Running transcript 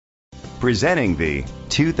Presenting the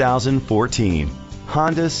 2014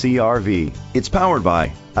 Honda CR-V. It's powered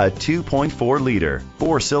by a 2.4-liter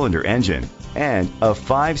 4-cylinder engine and a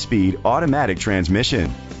 5-speed automatic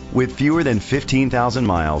transmission. With fewer than 15,000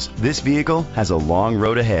 miles, this vehicle has a long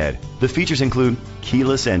road ahead. The features include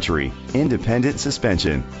keyless entry, independent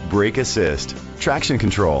suspension, brake assist, traction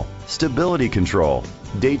control, stability control,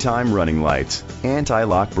 daytime running lights,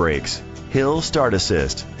 anti-lock brakes, hill start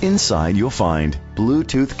assist. Inside you'll find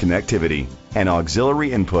Bluetooth connectivity, an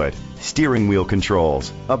auxiliary input, steering wheel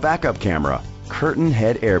controls, a backup camera, curtain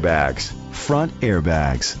head airbags, front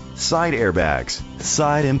airbags, side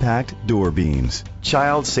impact door beams,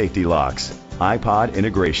 child safety locks, iPod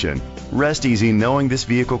integration. Rest easy knowing this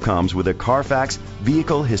vehicle comes with a Carfax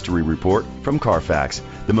Vehicle History Report from Carfax,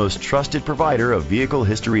 the most trusted provider of vehicle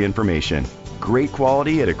history information. Great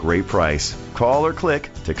quality at a great price. Call or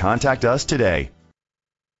click to contact us today.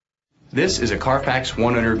 This is a Carfax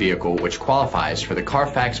one-owner vehicle which qualifies for the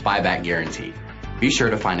Carfax buyback guarantee. Be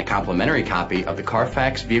sure to find a complimentary copy of the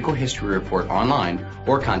Carfax Vehicle History Report online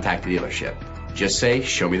or contact the dealership. Just say,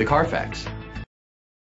 "Show me the Carfax."